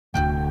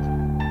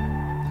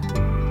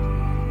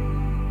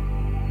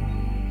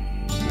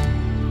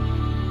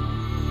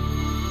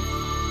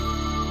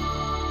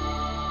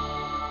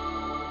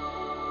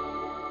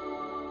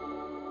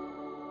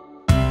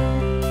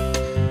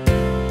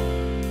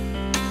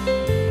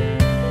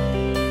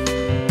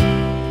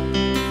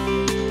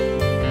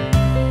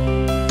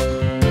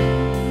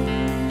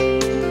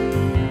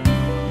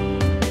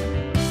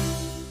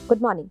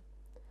Good morning.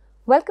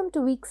 Welcome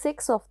to week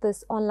 6 of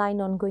this online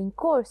ongoing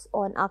course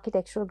on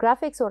architectural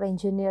graphics or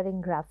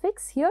engineering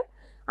graphics. Here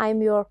I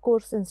am your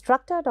course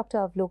instructor Dr.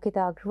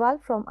 Avlokita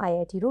Agrawal from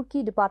IIT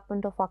Roorkee,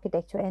 Department of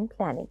Architecture and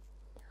Planning.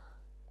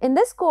 In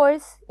this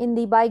course, in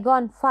the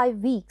bygone 5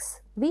 weeks,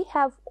 we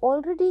have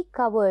already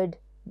covered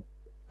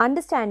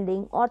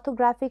understanding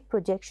orthographic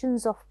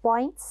projections of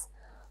points,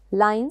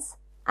 lines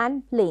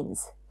and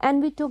planes, and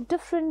we took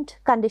different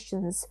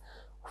conditions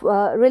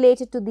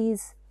related to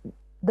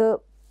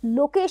the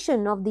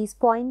location of these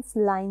points,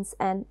 lines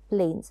and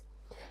planes.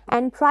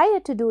 And prior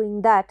to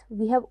doing that,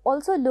 we have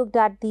also looked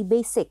at the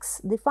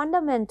basics, the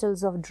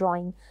fundamentals of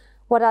drawing,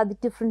 what are the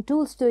different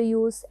tools to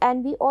use,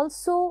 and we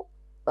also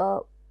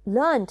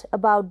learned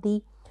about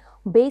the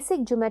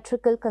basic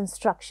geometrical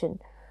construction.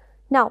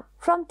 Now,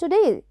 from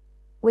today,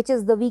 which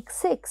is the week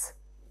 6,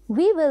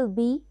 we will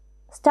be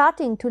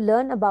starting to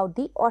learn about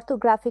the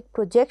orthographic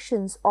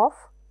projections of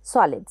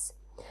solids.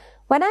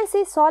 When I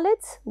say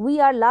solids, we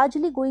are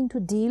largely going to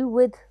deal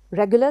with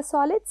regular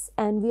solids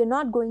and we are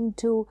not going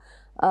to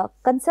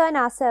concern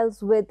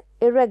ourselves with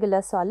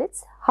irregular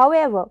solids.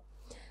 However,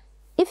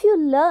 if you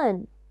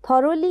learn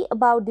thoroughly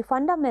about the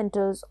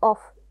fundamentals of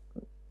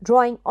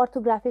drawing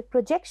orthographic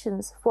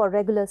projections for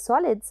regular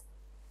solids,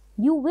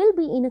 you will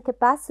be in a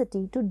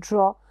capacity to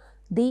draw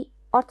the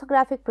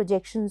orthographic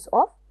projections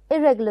of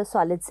irregular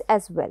solids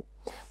as well.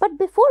 But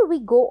before we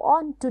go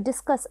on to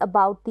discuss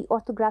about the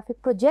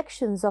orthographic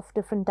projections of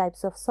different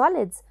types of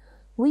solids,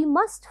 we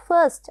must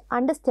first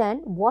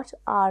understand what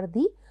are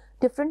the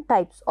different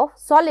types of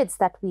solids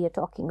that we are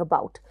talking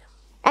about.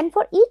 And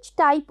for each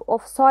type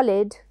of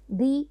solid,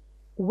 the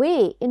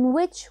way in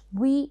which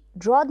we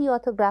draw the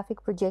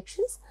orthographic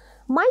projections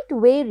might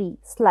vary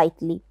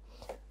slightly.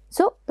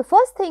 So, the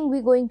first thing we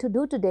are going to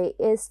do today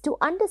is to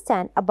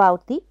understand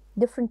about the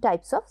different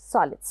types of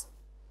solids.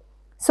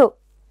 So,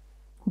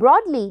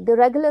 broadly, the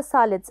regular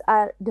solids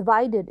are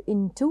divided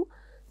into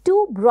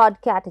two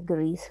broad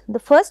categories. The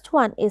first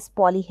one is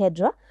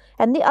polyhedra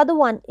and the other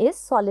one is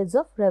solids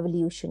of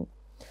revolution.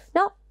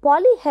 Now,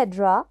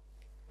 polyhedra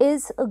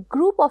is a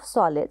group of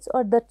solids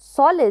or the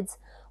solids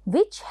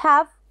which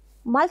have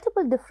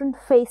multiple different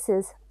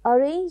faces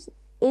arranged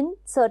in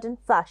certain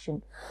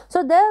fashion.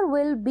 So, there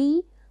will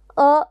be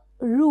a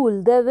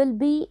rule, there will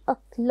be a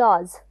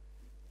clause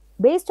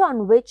based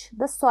on which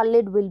the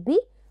solid will be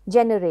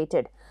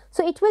generated.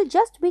 So, it will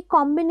just be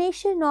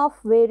combination of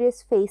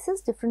various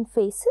faces, different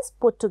faces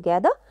put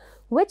together,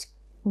 which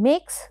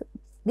makes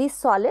these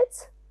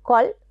solids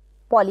called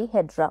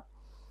polyhedra.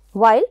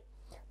 While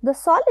the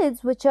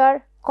solids which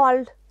are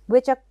called,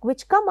 which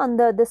come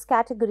under this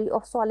category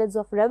of solids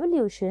of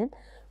revolution,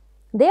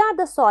 they are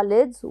the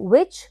solids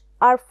which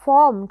are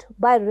formed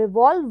by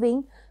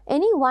revolving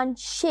any one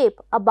shape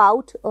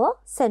about a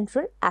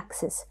central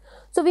axis.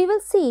 So, we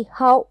will see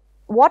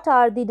what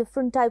are the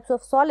different types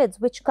of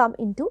solids which come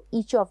into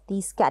each of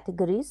these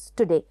categories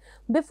today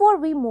before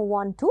we move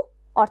on to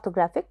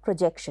orthographic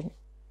projection.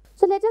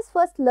 So, let us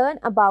first learn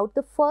about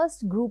the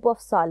first group of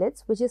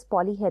solids, which is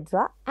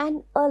polyhedra,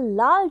 and a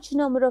large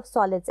number of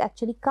solids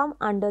actually come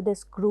under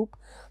this group,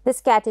 this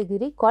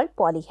category called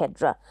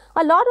polyhedra.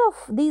 A lot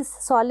of these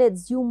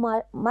solids you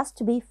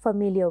must be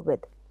familiar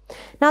with.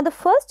 Now, the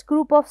first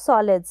group of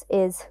solids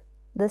is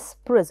this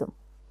prism.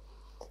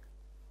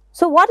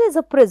 So, what is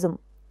a prism?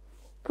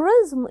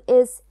 Prism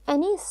is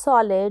any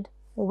solid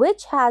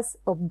which has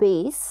a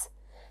base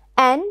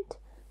and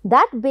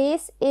that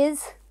base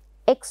is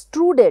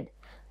extruded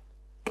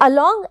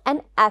along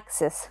an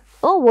axis,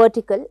 a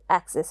vertical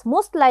axis.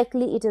 Most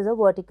likely it is a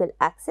vertical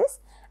axis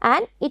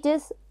and it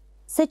is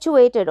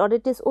situated or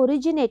it is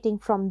originating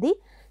from the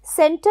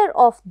center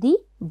of the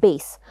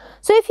base.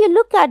 So, if you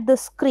look at the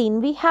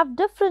screen, we have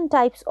different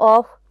types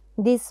of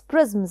these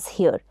prisms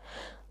here.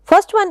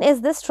 First one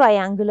is this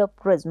triangular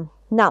prism.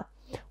 Now,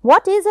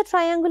 what is a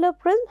triangular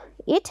prism?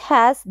 It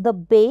has the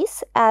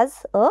base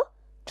as a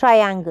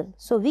triangle.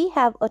 So, we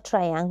have a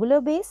triangular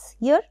base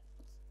here.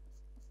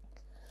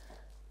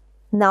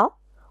 Now,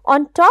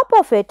 on top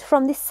of it,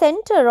 from the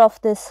center of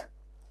this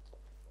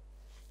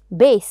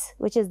base,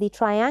 which is the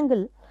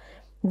triangle,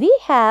 we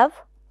have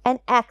an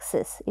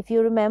axis. If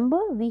you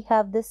remember, we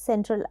have this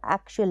central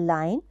axial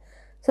line.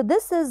 So,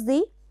 this is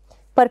the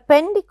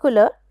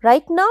perpendicular.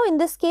 Right now, in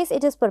this case,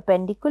 it is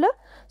perpendicular.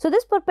 So,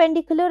 this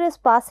perpendicular is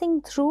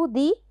passing through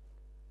the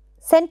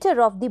center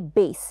of the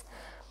base,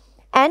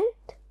 and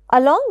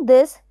along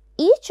this,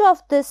 each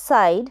of this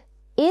side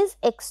is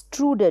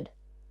extruded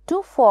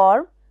to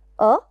form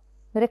a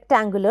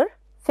rectangular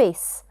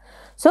face.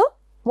 So,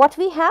 what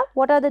we have,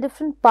 what are the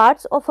different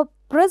parts of a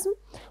prism?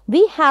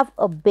 We have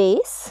a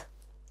base.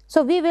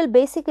 So, we will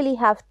basically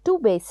have two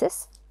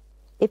bases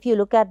if you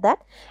look at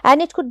that,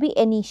 and it could be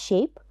any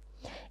shape.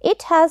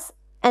 It has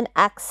an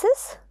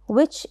axis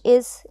which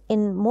is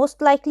in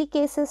most likely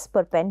cases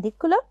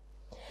perpendicular,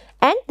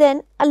 and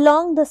then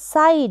along the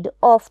side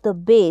of the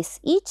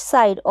base, each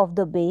side of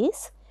the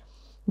base,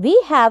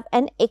 we have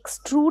an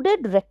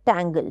extruded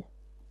rectangle,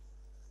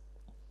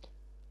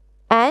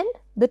 and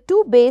the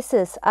two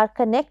bases are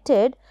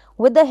connected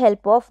with the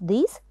help of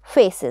these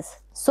faces.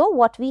 So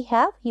what we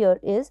have here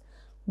is,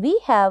 we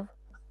have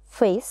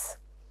face,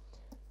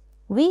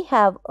 we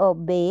have a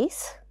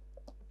base,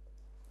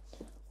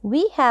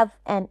 we have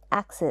an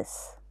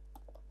axis.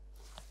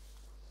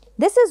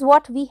 This is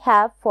what we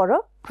have for a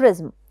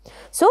prism.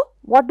 So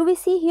what do we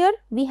see here?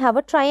 We have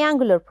a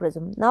triangular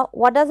prism. Now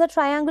what does a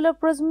triangular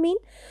prism mean?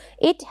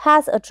 It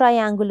has a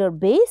triangular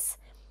base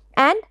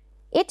and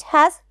it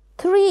has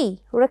 3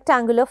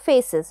 rectangular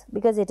faces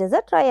because it is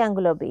a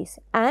triangular base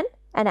and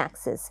an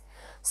axis.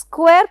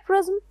 Square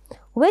prism,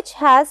 which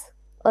has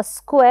a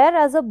square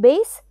as a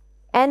base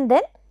and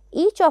then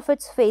each of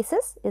its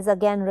faces is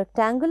again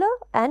rectangular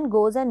and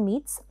goes and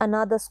meets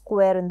another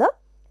square in the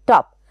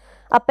top.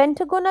 A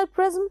pentagonal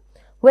prism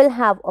will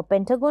have a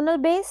pentagonal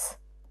base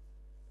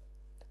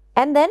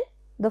and then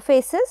the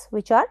faces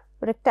which are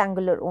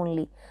rectangular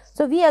only.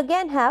 So we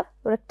again have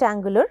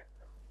rectangular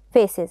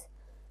faces.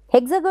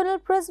 Hexagonal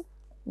prism,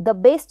 the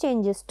base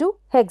changes to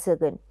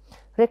hexagon.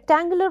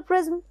 Rectangular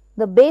prism,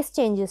 the base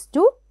changes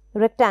to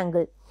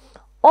rectangle.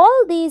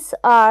 All these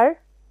are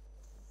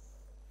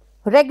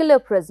regular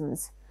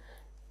prisms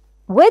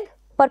with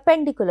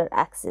perpendicular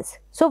axis.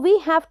 So we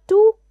have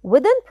two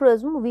within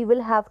prism, we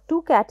will have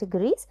 2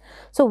 categories.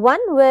 So one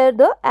where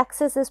the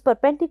axis is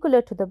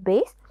perpendicular to the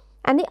base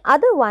and the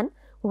other one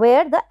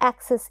where the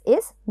axis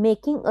is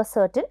making a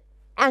certain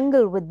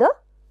angle with the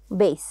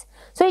base.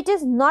 So it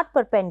is not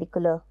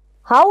perpendicular.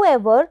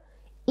 However,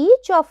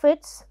 each of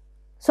its,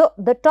 so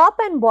the top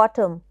and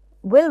bottom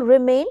will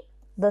remain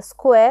the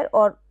square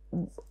or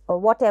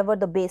whatever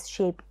the base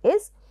shape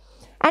is,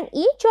 and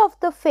each of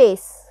the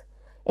face,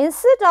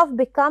 instead of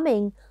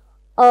becoming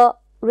a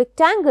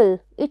rectangle,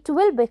 it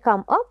will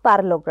become a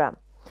parallelogram.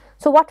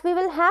 So what we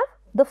will have?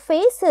 The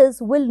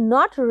faces will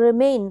not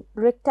remain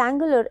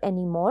rectangular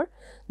anymore,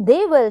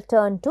 they will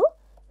turn to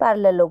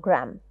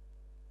parallelogram.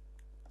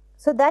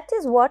 So that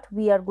is what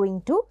we are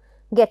going to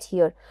get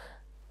here.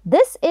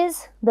 This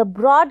is the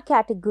broad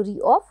category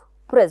of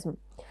prism.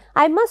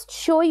 I must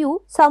show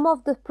you some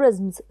of the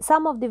prisms,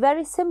 some of the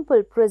very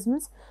simple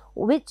prisms,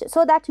 which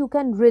so that you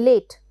can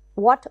relate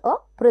what a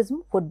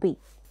prism would be.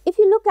 If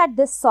you look at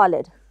this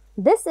solid,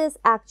 this is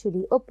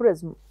actually a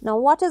prism. Now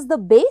what is the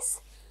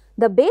base?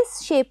 The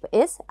base shape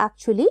is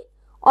actually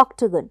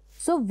octagon.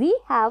 So we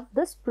have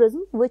this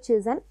prism which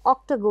is an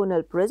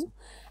octagonal prism,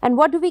 and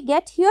what do we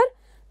get here?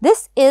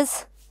 This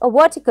is a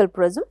vertical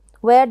prism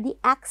where the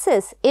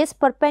axis is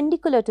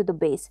perpendicular to the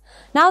base.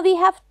 Now we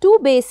have 2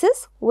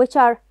 bases which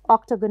are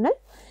octagonal,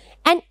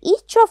 and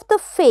each of the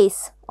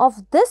face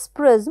of this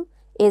prism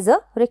is a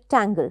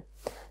rectangle.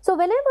 So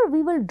whenever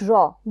we will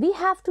draw, we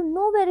have to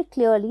know very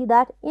clearly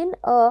that in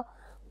a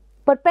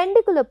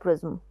perpendicular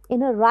prism,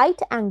 in a right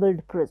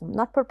angled prism,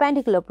 not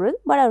perpendicular prism,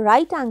 but a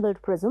right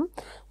angled prism,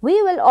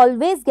 we will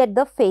always get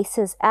the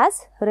faces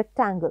as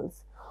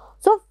rectangles.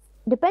 So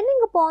depending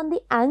upon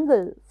the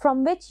angle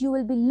from which you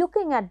will be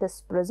looking at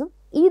this prism,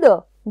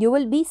 either you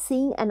will be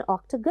seeing an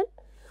octagon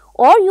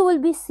or you will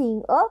be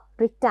seeing a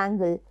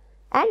rectangle,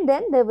 and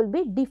then there will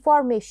be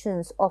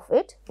deformations of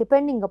it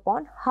depending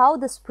upon how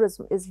this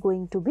prism is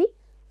going to be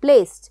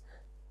placed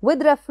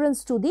with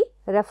reference to the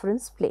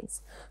reference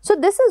planes. So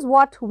this is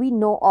what we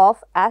know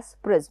of as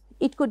prism.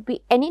 It could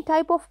be any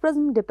type of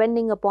prism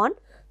depending upon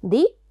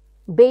the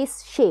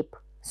base shape.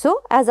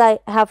 So as I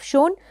have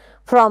shown,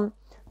 from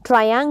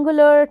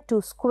triangular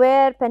to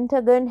square,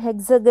 pentagon,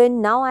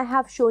 hexagon, now I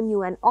have shown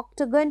you an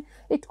octagon.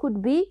 It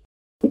could be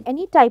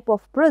any type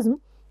of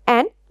prism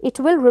and it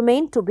will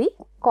remain to be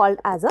called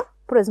as a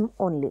prism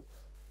only.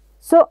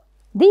 So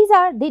these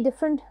are the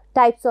different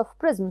types of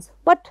prisms.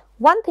 But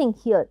one thing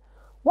here,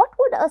 what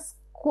would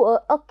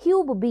a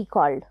cube be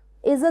called?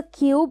 Is a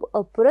cube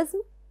a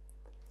prism?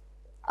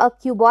 A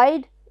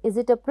cuboid, is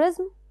it a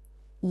prism?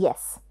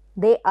 Yes,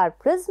 they are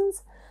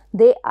prisms,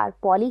 they are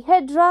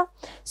polyhedra.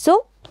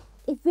 So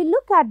if we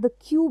look at the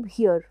cube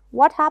here,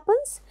 what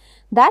happens?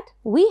 That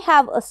we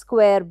have a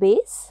square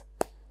base,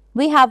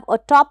 we have a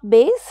top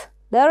base,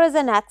 there is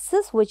an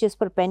axis which is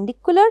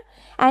perpendicular,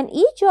 and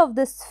each of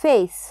this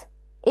face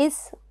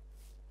is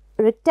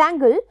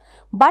rectangle,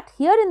 but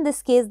here in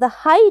this case the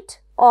height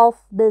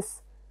of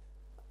this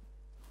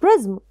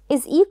prism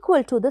is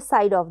equal to the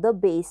side of the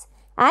base,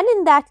 and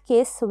in that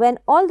case when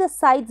all the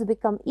sides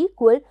become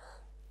equal,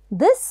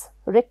 this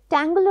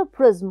rectangular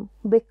prism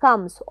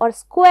becomes, or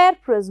square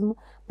prism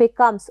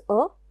becomes,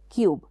 a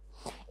cube.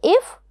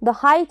 If the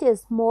height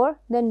is more,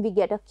 then we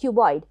get a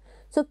cuboid.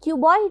 So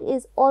cuboid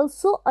is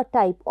also a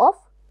type of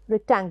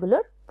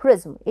rectangular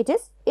prism. It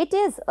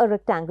is a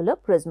rectangular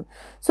prism.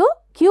 So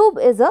cube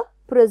is a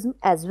prism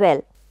as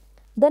well.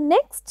 The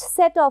next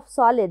set of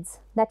solids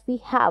that we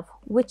have,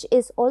 which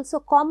is also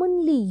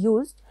commonly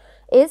used,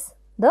 is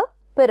the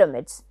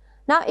pyramids.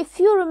 Now if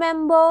you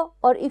remember,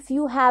 or if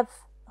you have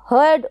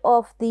heard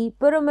of the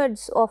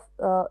pyramids of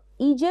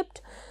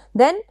Egypt,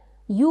 then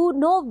you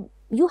know,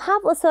 you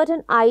have a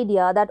certain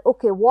idea that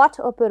okay, what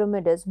a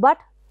pyramid is. But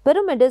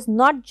pyramid is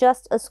not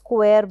just a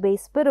square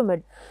base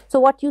pyramid. So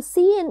what you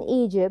see in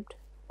Egypt,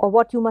 or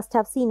what you must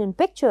have seen in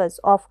pictures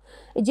of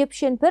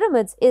Egyptian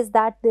pyramids is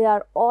that they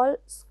are all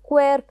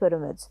square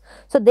pyramids.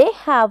 So, they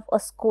have a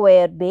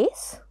square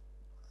base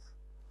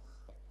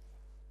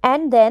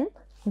and then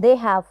they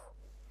have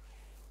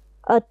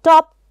a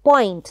top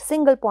point,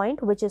 single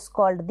point, which is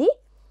called the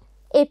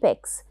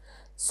apex.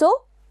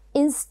 So,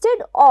 instead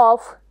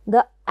of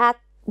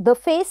the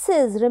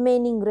faces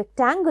remaining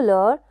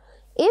rectangular,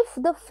 if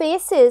the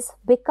faces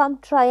become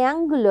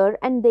triangular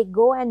and they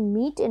go and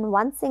meet in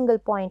one single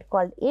point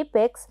called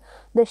apex,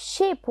 the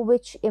shape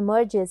which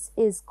emerges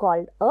is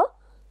called a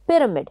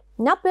pyramid.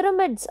 Now,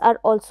 pyramids are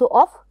also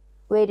of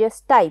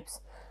various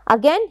types.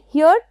 Again,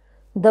 here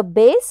the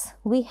base,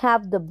 we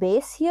have the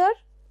base here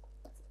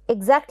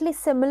exactly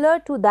similar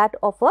to that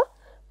of a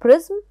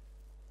prism.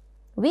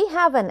 We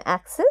have an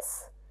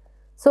axis.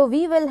 So,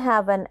 we will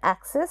have an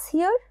axis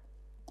here,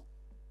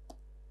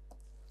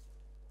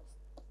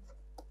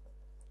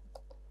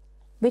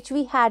 which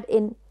we had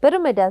in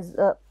pyramid as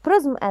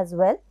prism as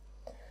well,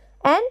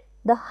 and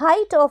the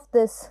height of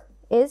this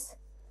is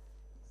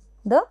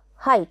the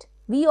height.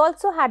 We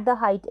also had the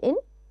height in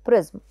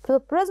prism. So,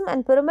 prism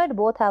and pyramid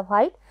both have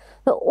height.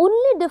 The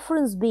only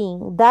difference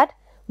being that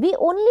we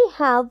only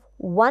have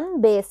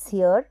one base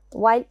here,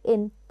 while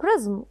in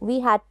prism we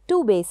had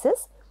two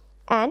bases,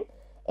 and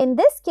in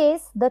this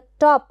case the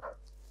top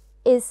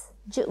is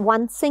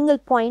one single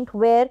point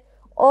where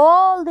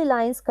all the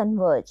lines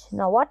converge.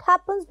 Now, what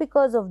happens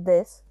because of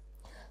this?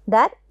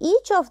 That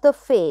each of the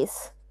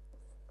face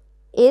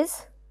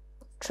is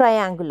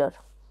triangular.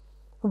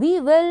 We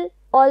will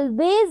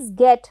always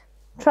get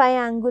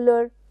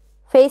triangular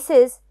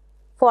faces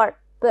for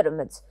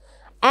pyramids,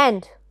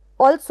 and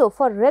also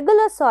for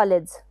regular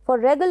solids, for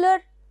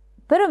regular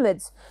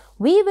pyramids,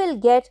 we will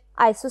get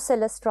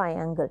isosceles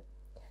triangle.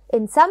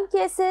 In some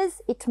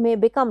cases, it may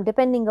become,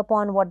 depending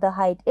upon what the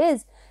height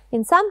is,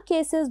 in some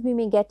cases we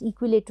may get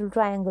equilateral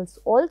triangles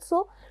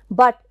also,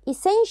 but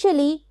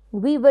essentially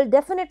we will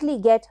definitely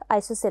get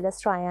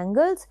isosceles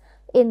triangles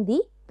in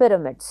the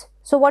pyramids.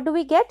 So, what do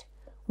we get?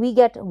 We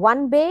get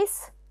one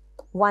base,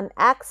 one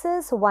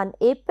axis, one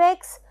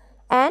apex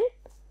and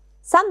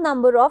some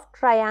number of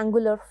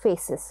triangular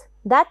faces.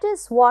 That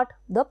is what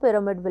the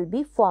pyramid will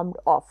be formed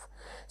of.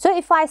 So,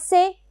 if I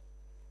say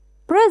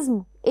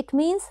prism, it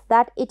means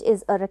that it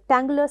is a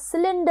rectangular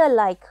cylinder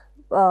like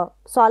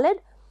solid,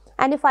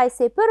 and if I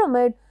say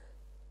pyramid,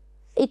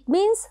 it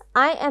means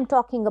I am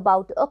talking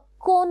about a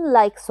cone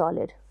like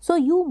solid. So,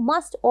 you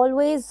must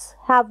always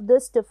have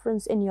this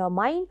difference in your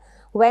mind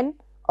when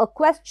a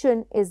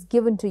question is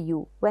given to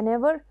you,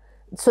 whenever.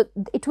 So,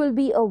 it will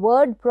be a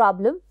word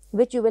problem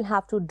which you will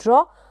have to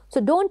draw. So,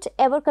 do not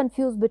ever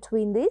confuse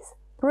between these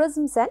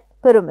prisms and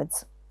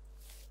pyramids.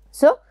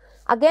 So,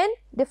 again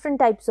different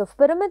types of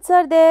pyramids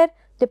are there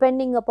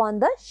depending upon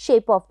the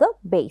shape of the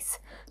base.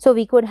 So,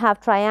 we could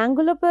have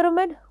triangular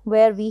pyramid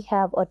where we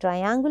have a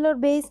triangular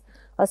base,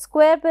 a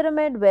square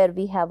pyramid where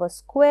we have a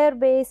square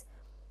base,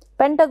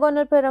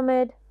 pentagonal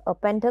pyramid, a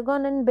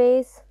pentagon in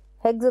base,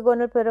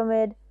 hexagonal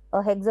pyramid,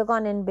 a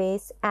hexagon in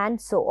base,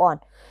 and so on.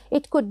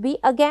 It could be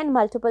again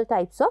multiple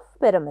types of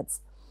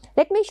pyramids.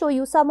 Let me show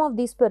you some of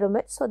these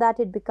pyramids so that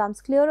it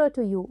becomes clearer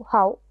to you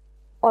how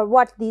or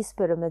what these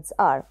pyramids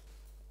are.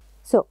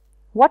 So,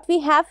 what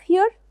we have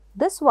here,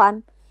 this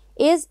one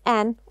is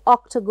an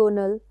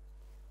octagonal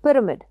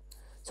pyramid.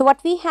 So,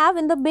 what we have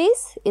in the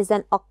base is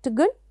an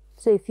octagon.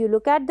 So, if you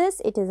look at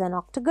this, it is an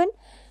octagon,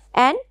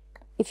 and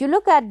if you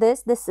look at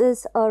this, this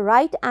is a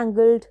right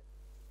angled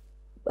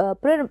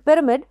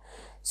pyramid.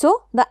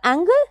 So, the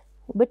angle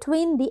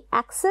between the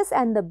axis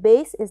and the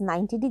base is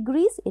 90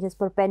 degrees, it is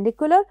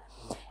perpendicular,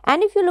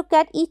 and if you look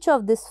at each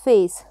of this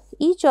face,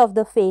 each of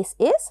the face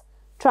is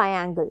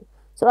triangle.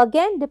 So,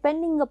 again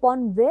depending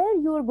upon where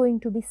you are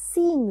going to be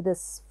seeing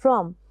this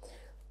from,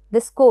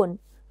 this cone,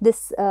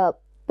 this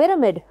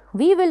pyramid,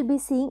 we will be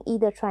seeing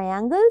either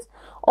triangles,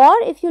 or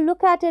if you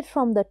look at it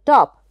from the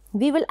top,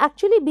 we will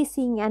actually be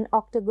seeing an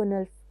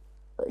octagonal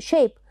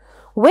shape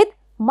with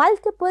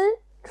multiple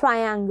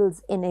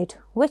triangles in it,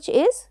 which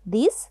is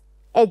these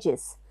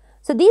edges.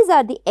 So, these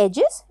are the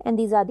edges and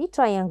these are the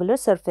triangular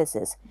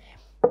surfaces.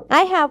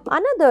 I have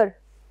another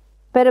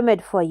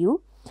pyramid for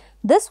you.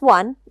 This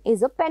one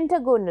is a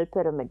pentagonal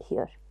pyramid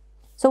here.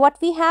 So, what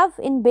we have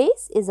in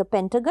base is a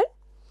pentagon,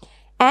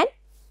 and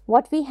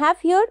what we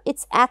have here,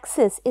 its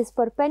axis is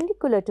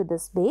perpendicular to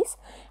this base,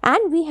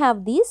 and we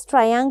have these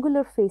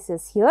triangular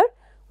faces here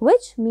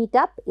which meet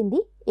up in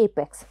the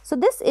apex. So,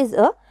 this is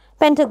a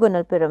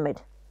pentagonal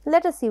pyramid.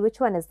 Let us see which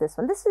one is this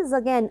one. This is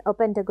again a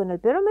pentagonal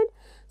pyramid.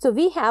 So,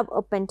 we have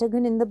a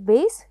pentagon in the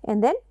base,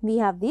 and then we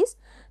have these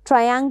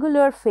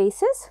triangular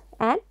faces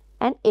and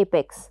an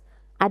apex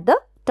at the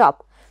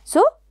top.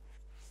 So,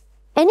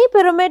 any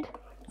pyramid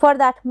for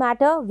that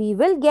matter, we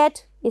will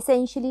get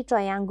essentially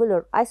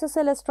triangular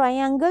isosceles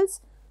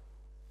triangles,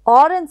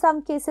 or in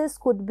some cases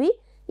could be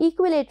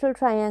equilateral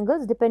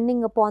triangles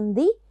depending upon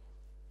the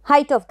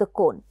height of the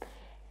cone.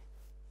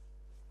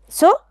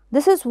 So,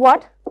 this is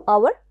what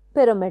our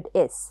pyramid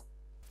is.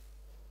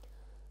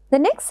 The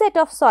next set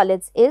of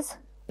solids is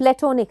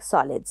platonic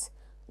solids.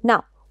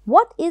 Now,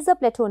 what is a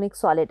platonic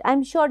solid? I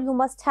am sure you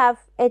must have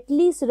at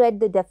least read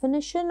the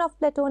definition of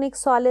platonic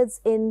solids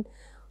in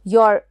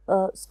your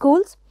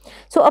schools.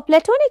 So, a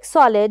platonic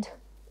solid,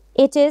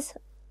 it is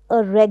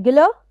a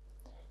regular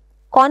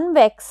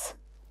convex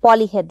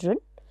polyhedron,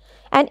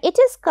 and it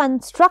is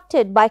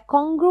constructed by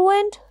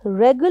congruent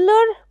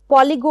regular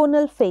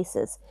polygonal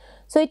faces.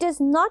 So, it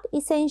is not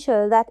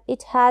essential that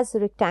it has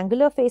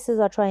rectangular faces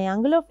or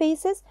triangular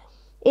faces.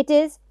 It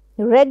is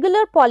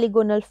regular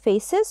polygonal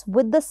faces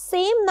with the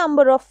same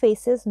number of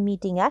faces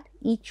meeting at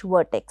each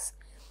vertex.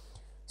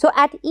 So,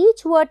 at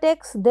each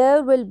vertex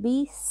there will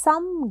be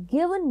some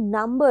given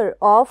number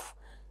of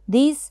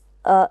these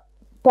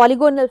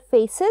polygonal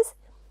faces,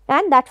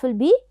 and that will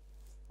be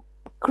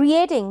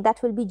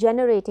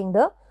generating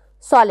the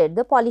solid,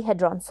 the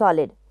polyhedron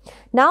solid.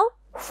 Now,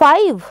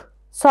 5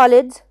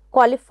 solids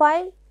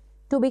qualify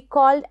to be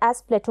called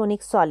as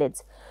platonic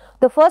solids.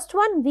 The first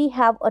one, we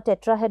have a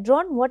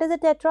tetrahedron. What is a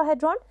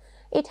tetrahedron?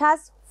 It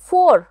has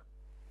 4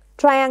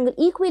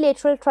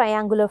 equilateral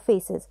triangular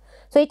faces.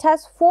 So, it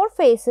has 4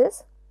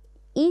 faces,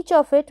 each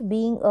of it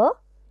being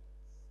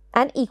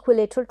an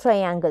equilateral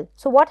triangle.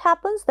 So, what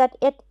happens that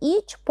at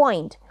each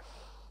point,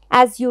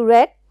 as you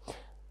read,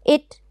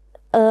 it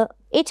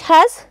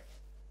has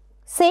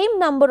same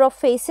number of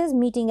faces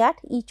meeting at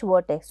each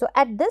vertex. So,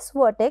 at this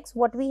vertex,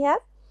 what we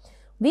have?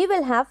 We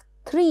will have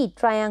 3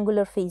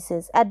 triangular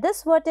faces. At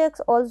this vertex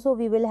also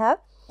we will have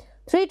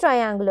 3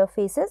 triangular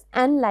faces,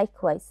 and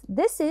likewise.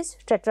 This is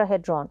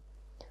tetrahedron.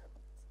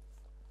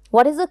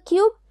 What is a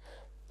cube?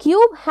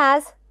 Cube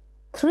has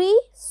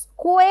 3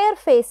 square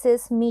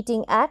faces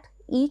meeting at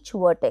each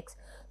vertex.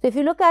 So, if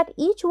you look at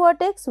each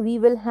vertex, we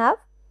will have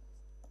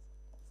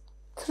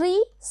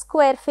 3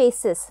 square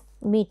faces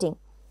meeting.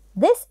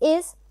 This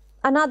is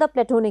another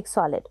platonic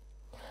solid.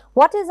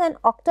 What is an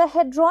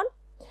octahedron?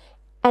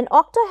 An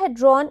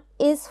octahedron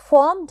is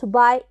formed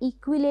by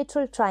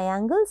equilateral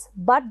triangles,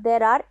 but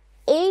there are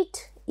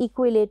 8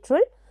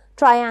 equilateral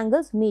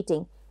triangles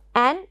meeting,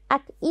 and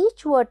at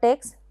each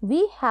vertex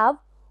we have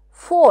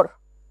 4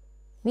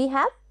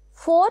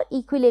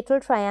 equilateral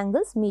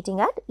triangles meeting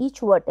at each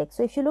vertex.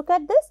 So, if you look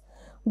at this,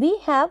 we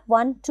have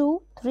 1,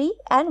 2, 3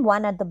 and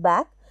 1 at the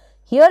back.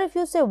 Here if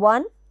you say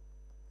 1,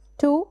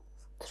 2,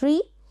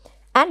 3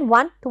 and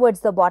 1 towards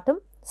the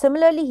bottom.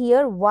 Similarly,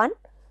 here 1,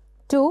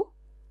 2,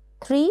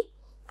 3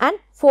 and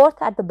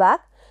 4th at the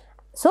back.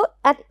 So,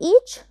 at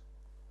each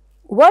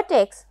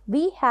vertex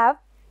we have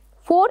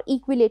 4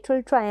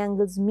 equilateral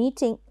triangles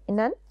meeting in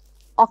an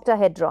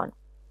octahedron.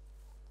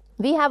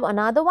 We have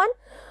another one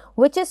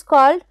which is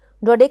called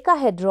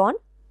dodecahedron.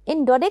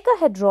 In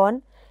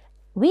dodecahedron,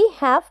 we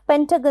have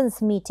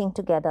pentagons meeting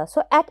together.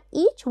 So, at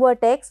each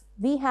vertex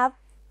we have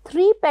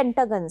 3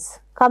 pentagons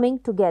coming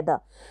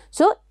together.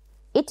 So,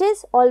 it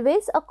is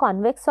always a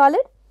convex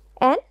solid,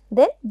 and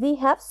then we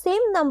have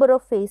same number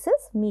of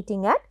faces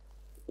meeting at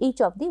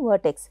each of the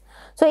vertex.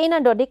 So, in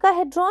a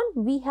dodecahedron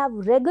we have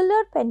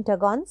regular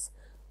pentagons,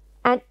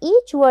 and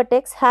each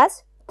vertex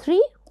has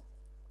 3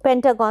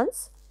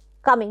 pentagons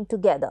coming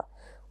together,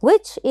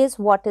 which is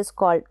what is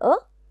called a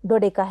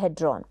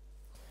dodecahedron.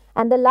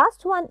 And the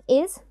last one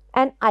is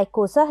an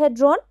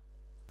icosahedron.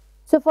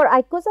 So, for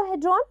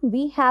icosahedron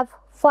we have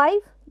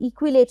 5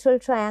 equilateral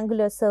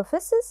triangular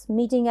surfaces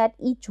meeting at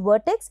each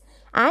vertex,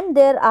 and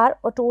there are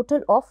a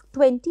total of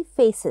 20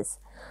 faces.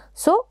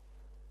 So,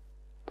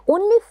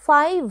 only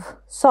 5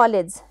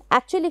 solids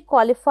actually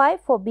qualify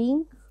for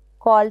being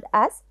called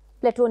as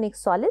platonic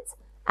solids,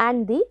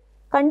 and the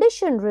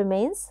condition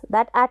remains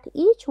that at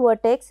each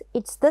vertex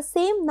it is the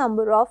same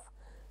number of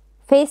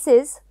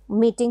faces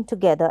meeting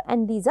together,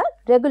 and these are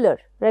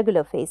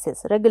regular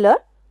faces, regular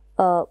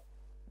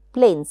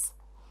planes.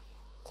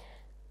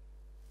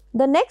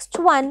 The next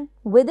one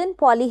within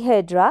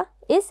polyhedra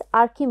is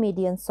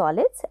Archimedean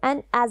solids,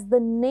 and as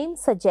the name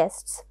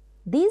suggests,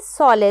 these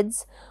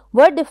solids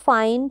were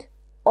defined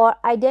or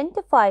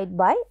identified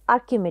by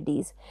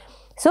Archimedes.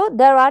 So,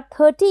 there are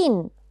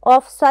 13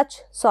 of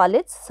such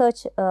solids,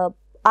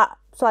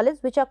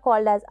 solids which are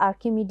called as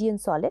Archimedean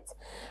solids,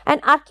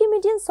 and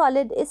Archimedean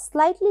solid is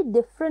slightly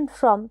different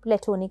from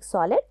platonic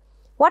solid.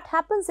 What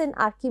happens in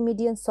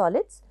Archimedean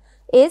solids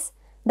is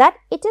that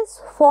it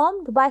is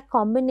formed by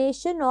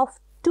combination of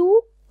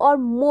 2 or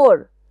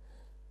more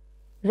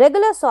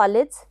regular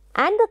solids,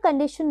 and the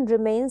condition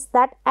remains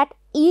that at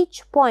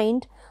each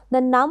point the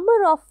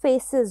number of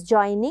faces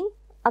joining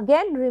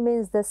again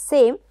remains the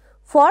same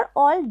for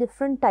all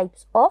different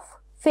types of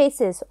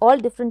faces, all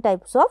different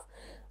types of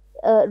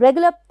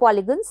regular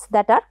polygons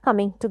that are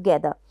coming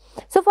together.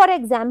 So, for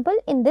example,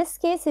 in this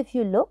case if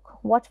you look,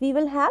 what we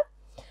will have?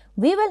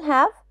 We will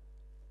have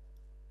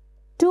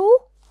 2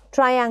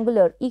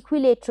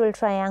 equilateral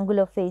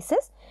triangular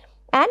faces,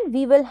 and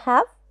we will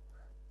have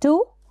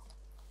 2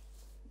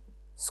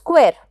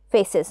 square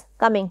faces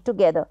coming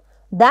together.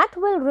 That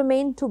will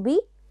remain to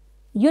be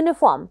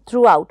uniform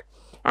throughout,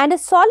 and a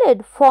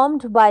solid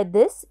formed by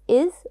this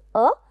is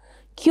a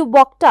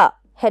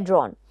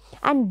cuboctahedron.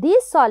 And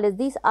these solids,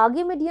 these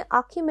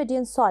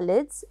Archimedean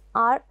solids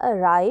are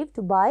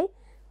arrived by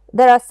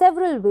There are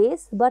several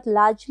ways, but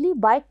largely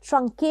by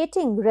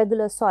truncating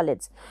regular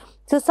solids.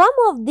 So, some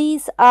of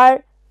these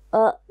are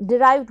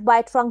derived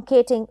by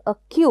truncating a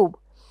cube.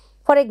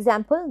 For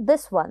example,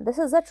 this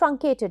is a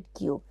truncated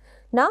cube.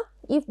 Now,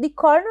 if the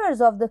corners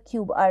of the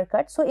cube are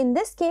cut, so in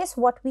this case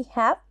what we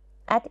have,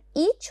 at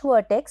each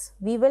vertex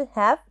we will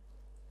have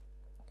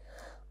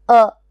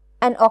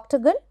an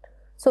octagon.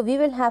 So, we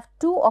will have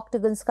two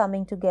octagons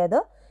coming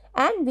together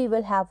and we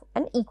will have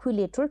an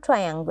equilateral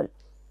triangle.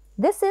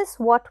 This is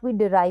what we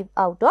derive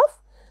out of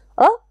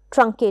a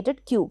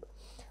truncated cube.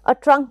 A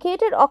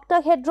truncated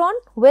octahedron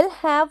will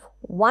have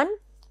two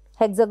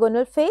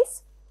hexagonal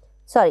faces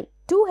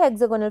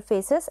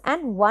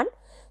and one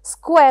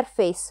square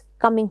face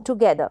coming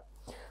together.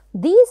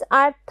 These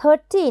are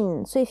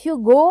 13. So, if you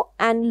go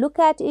and look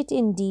at it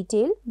in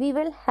detail, we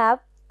will have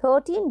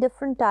 13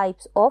 different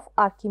types of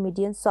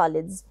Archimedean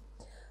solids.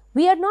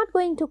 We are not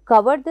going to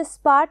cover this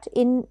part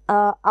in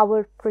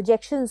our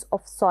projections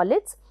of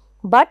solids,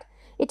 but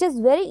it is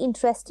very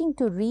interesting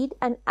to read,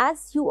 and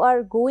as you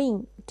are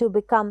going to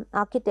become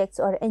architects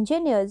or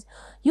engineers,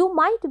 you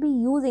might be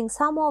using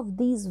some of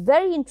these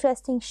very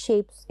interesting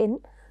shapes in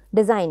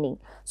designing.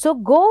 So,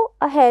 go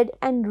ahead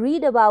and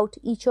read about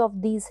each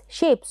of these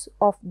shapes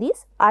of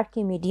these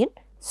Archimedean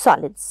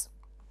solids.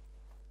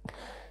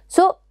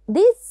 So,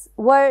 these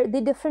were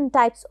the different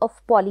types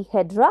of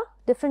polyhedra,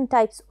 different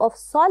types of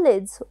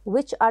solids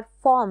which are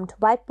formed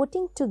by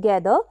putting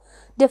together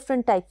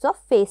different types of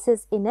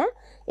faces in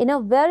a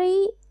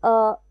very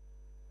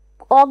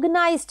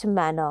organized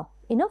manner,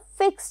 in a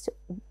fixed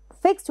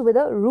with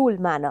a rule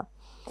manner.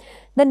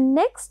 The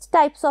next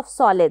types of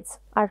solids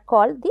are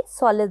called the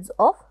solids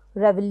of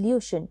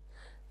revolution.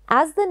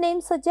 As the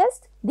name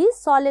suggests, these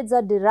solids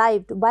are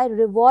derived by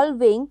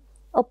revolving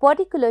a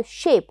particular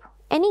shape,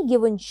 any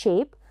given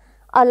shape,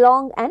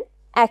 along an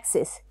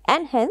axis,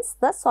 and hence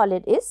the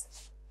solid is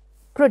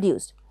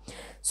produced.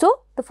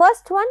 So, the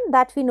first one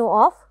that we know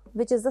of,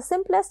 which is the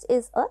simplest,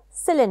 is a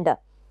cylinder.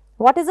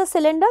 What is a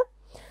cylinder?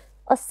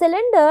 A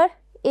cylinder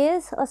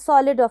is a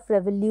solid of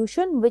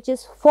revolution which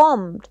is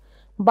formed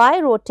by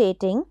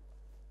rotating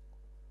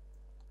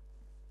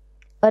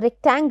a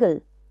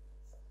rectangle.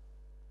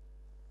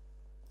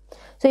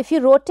 So, if you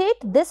rotate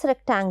this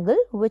rectangle,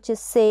 which is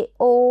say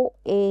O,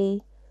 A,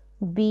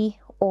 B,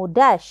 O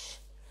dash,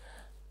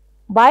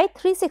 by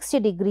 360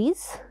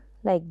 degrees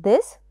like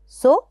this.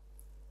 So,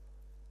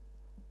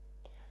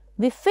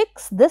 we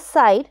fix this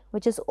side,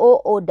 which is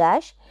O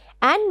dash,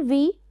 and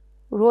we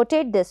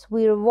rotate this,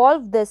 we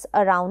revolve this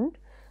around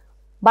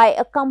by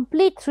a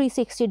complete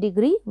 360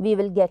 degree, we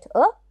will get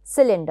a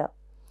cylinder.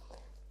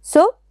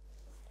 So,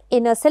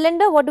 in a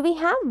cylinder, what do we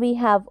have? We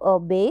have a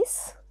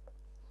base,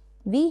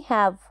 we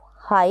have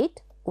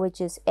height,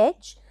 which is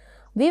h,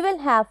 we will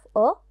have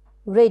a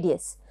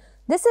radius.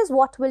 This is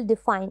what will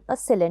define a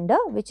cylinder,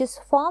 which is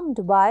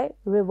formed by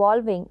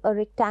revolving a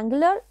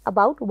rectangular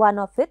about one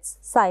of its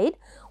side,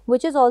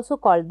 which is also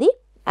called the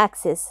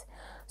axis.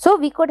 So,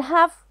 we could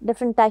have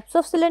different types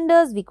of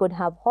cylinders, we could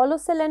have hollow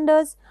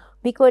cylinders,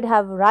 we could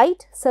have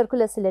right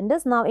circular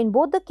cylinders. Now, in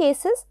both the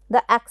cases,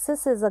 the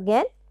axis is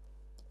again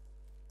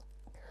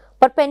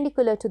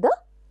perpendicular to the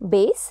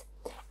base,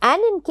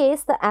 and in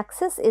case the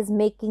axis is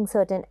making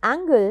certain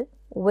angle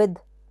with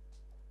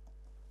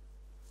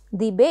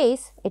the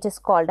base, it is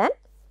called an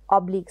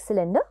oblique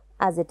cylinder,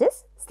 as it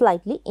is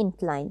slightly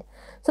inclined.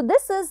 So,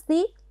 this is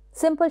the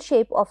simple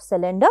shape of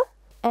cylinder,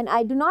 and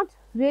I do not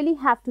really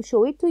have to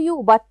show it to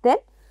you, but then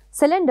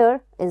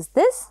cylinder is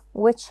this,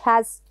 which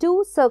has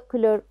two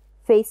circular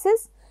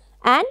faces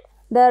and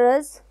there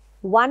is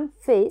one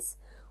face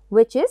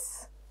which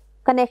is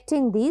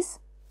connecting these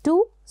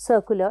two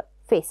circular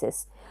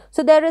faces.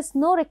 So, there is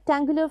no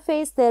rectangular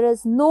face, there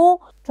is no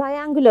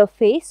triangular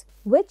face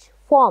which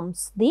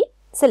forms the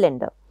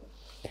cylinder.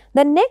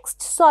 The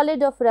next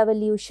solid of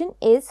revolution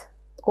is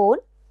cone,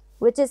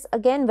 which is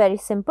again very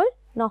simple.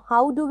 Now,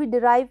 how do we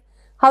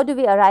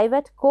arrive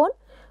at cone?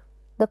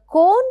 The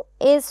cone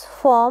is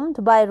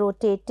formed by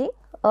rotating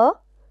a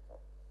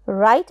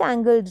right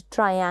angled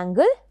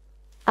triangle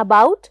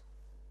about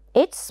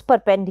its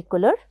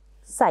perpendicular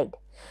side.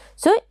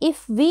 So,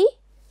 if we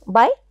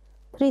by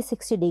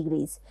 360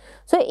 degrees.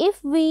 So,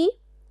 if we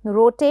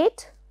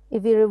rotate,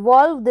 if we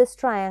revolve this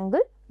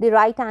triangle, the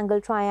right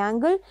angle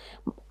triangle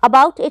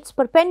about its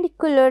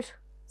perpendicular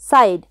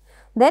side,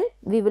 then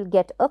we will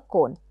get a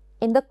cone.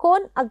 In the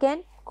cone,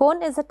 again,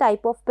 cone is a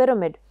type of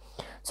pyramid.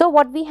 So,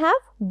 what we have?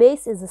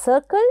 Base is a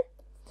circle,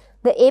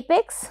 the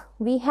apex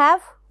we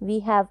have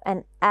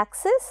an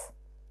axis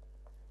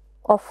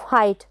of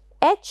height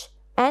h,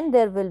 and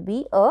there will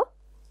be a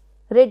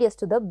radius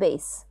to the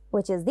base,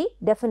 which is the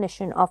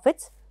definition of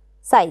its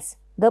size,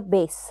 the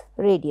base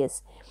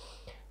radius.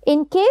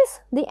 In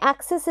case the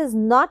axis is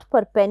not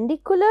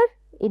perpendicular,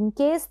 in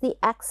case the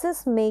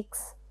axis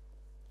makes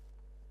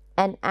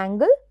an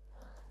angle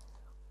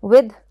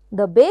with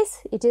the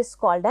base, it is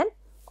called an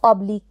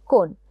oblique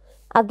cone.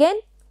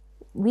 Again,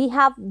 we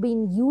have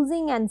been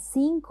using and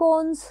seeing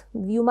cones.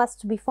 You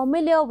must be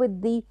familiar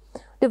with the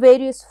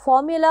various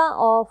formula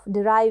of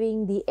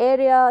deriving the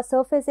area,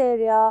 surface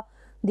area,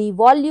 the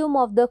volume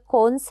of the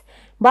cones.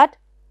 But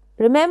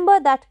remember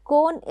that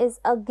cone is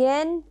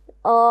again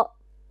a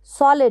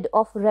solid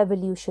of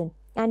revolution,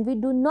 and we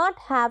do not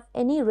have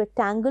any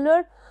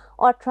rectangular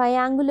or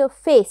triangular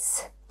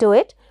face to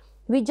it.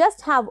 We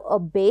just have a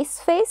base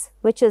face,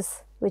 which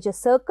is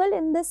circle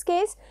in this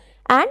case,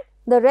 and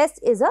the rest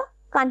is a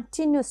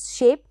continuous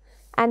shape,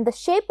 and the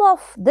shape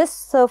of this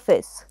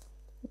surface,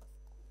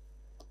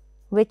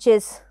 which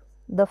is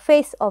the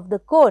face of the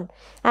cone,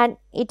 and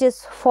it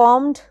is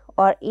formed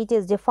or it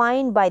is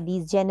defined by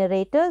these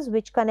generators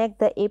which connect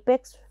the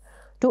apex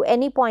to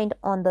any point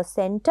on the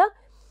center.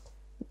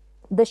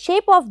 The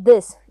shape of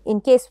this,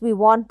 in case we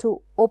want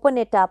to open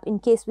it up, in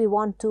case we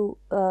want to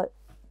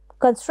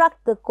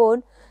construct the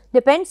cone,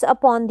 depends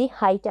upon the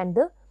height and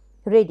the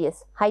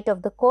radius, height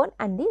of the cone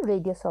and the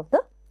radius of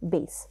the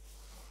base.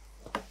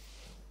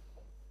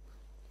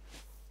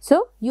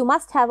 So, you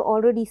must have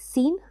already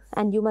seen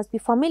and you must be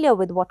familiar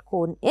with what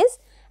cone is,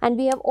 and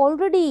we have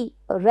already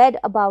read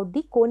about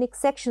the conic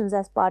sections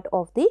as part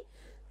of the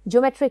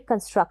geometric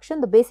construction,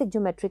 the basic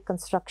geometric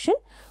construction.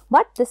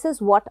 But this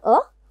is what a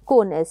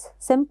cone is: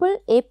 simple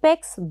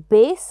apex,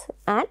 base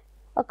and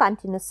a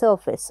continuous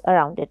surface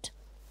around it.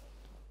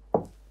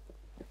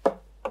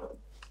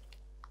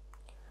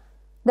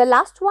 The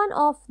last one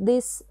of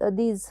these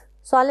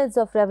solids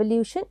of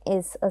revolution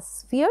is a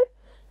sphere.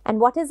 And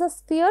what is a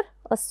sphere?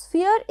 A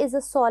sphere is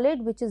a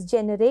solid which is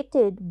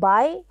generated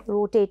by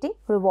rotating,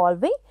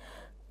 revolving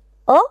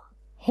a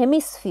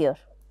hemisphere.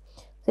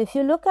 So, if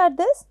you look at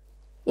this,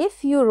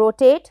 if you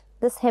rotate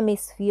this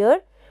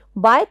hemisphere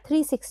by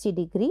 360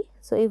 degree,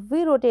 so if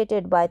we rotate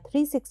it by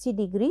 360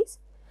 degrees,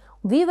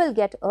 we will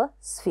get a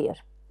sphere.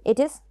 It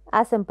is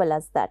as simple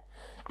as that.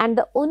 And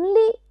the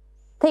only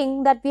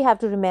thing that we have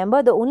to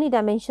remember, the only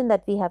dimension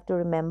that we have to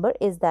remember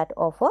is that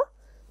of a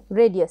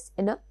radius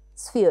in a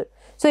sphere.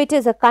 So, it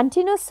is a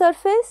continuous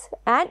surface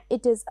and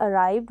it is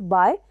arrived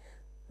by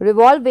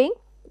revolving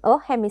a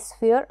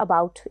hemisphere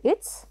about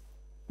its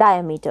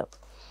diameter.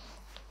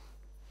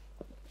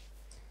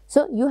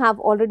 So, you have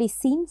already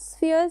seen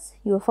spheres,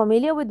 you are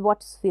familiar with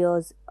what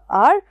spheres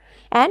are,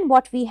 and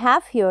what we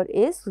have here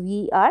is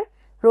we are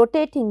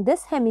rotating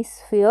this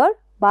hemisphere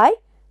by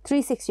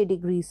 360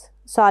 degrees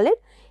solid,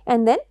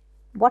 and then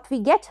what we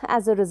get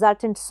as a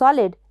resultant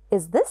solid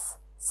is this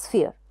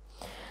sphere.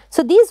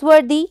 So, these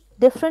were the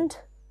different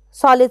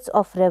solids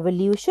of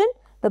revolution,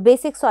 the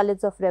basic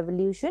solids of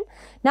revolution.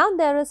 Now,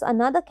 there is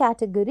another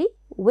category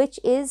which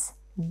is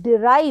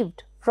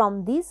derived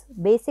from these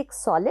basic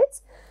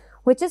solids,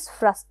 which is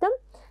frustum.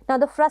 Now,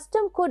 the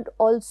frustum could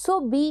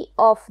also be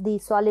of the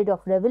solid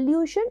of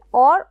revolution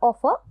or of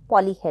a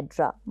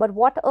polyhedra. But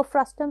what a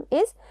frustum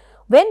is?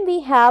 When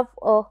we have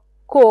a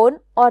cone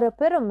or a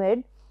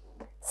pyramid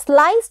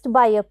sliced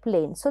by a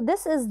plane. So,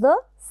 this is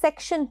the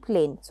section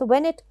plane. So,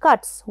 when it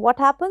cuts, what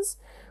happens?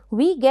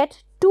 We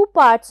get two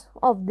parts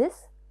of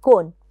this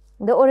cone,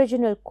 the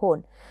original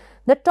cone.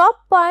 The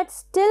top part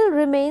still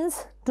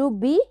remains to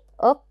be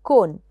a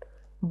cone,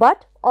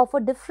 but of a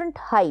different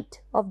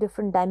height, of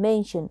different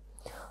dimension.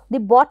 The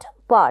bottom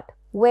part,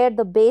 where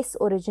the base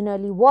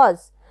originally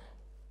was,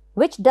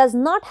 which does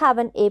not have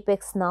an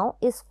apex now,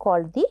 is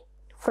called the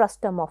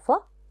frustum of a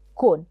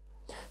cone.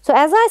 So,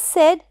 as I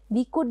said,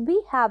 we could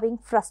be having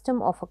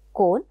frustum of a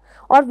cone,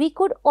 or we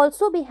could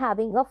also be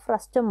having a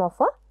frustum of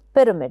a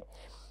pyramid.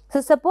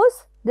 So,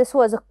 suppose this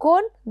was a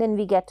cone, then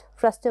we get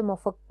frustum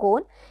of a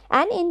cone,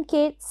 and in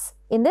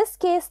this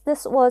case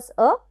this was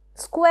a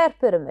square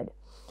pyramid.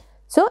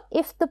 So,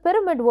 if the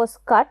pyramid was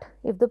cut,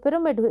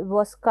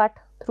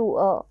 through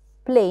a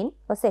plane,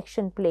 a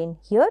section plane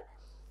here,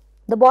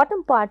 the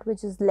bottom part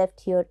which is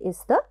left here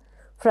is the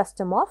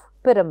frustum of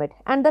pyramid,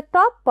 and the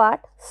top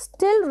part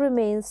still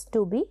remains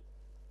to be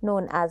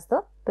known as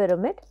the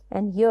pyramid,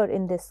 and here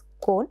in this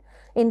cone,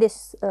 in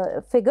this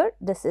figure,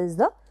 this is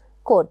the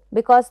cone,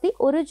 because the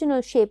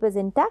original shape is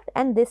intact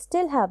and they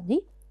still have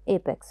the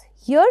apex.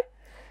 Here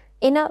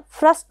in a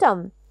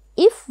frustum,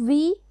 if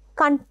we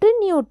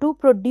continue to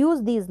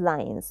produce these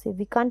lines,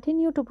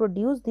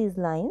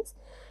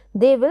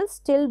 they will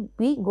still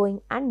be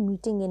going and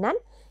meeting in an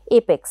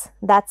apex.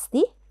 That's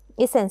the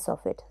essence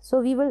of it. So,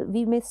 we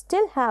may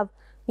still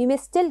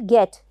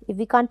get, if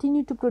we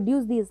continue to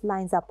produce these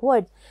lines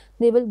upwards,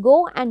 they will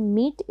go and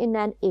meet in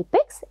an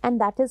apex, and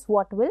that is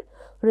what will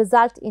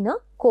result in a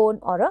cone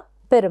or a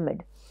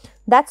pyramid.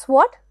 That's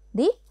what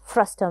the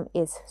frustum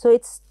is. So,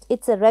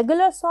 it's a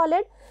regular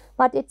solid,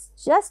 but it's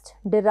just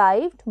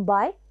derived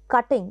by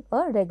cutting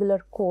a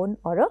regular cone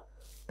or a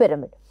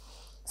pyramid.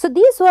 So,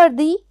 these were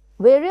the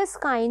various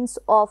kinds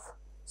of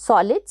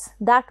solids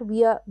that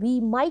we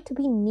might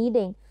be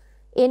needing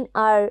in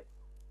our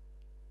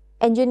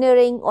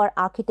engineering or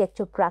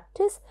architecture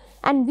practice,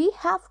 and we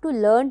have to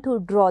learn to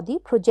draw the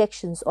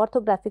projections,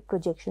 orthographic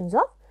projections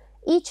of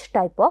each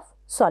type of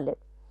solid.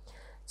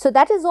 So,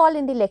 that is all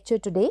in the lecture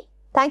today.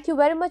 Thank you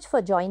very much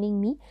for joining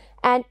me,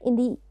 and in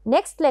the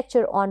next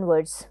lecture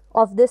onwards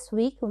of this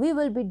week, we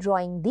will be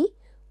drawing the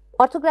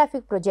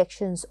orthographic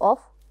projections of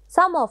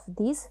some of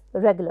these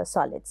regular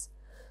solids.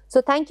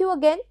 So, thank you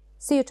again.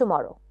 See you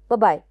tomorrow.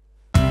 Bye-bye.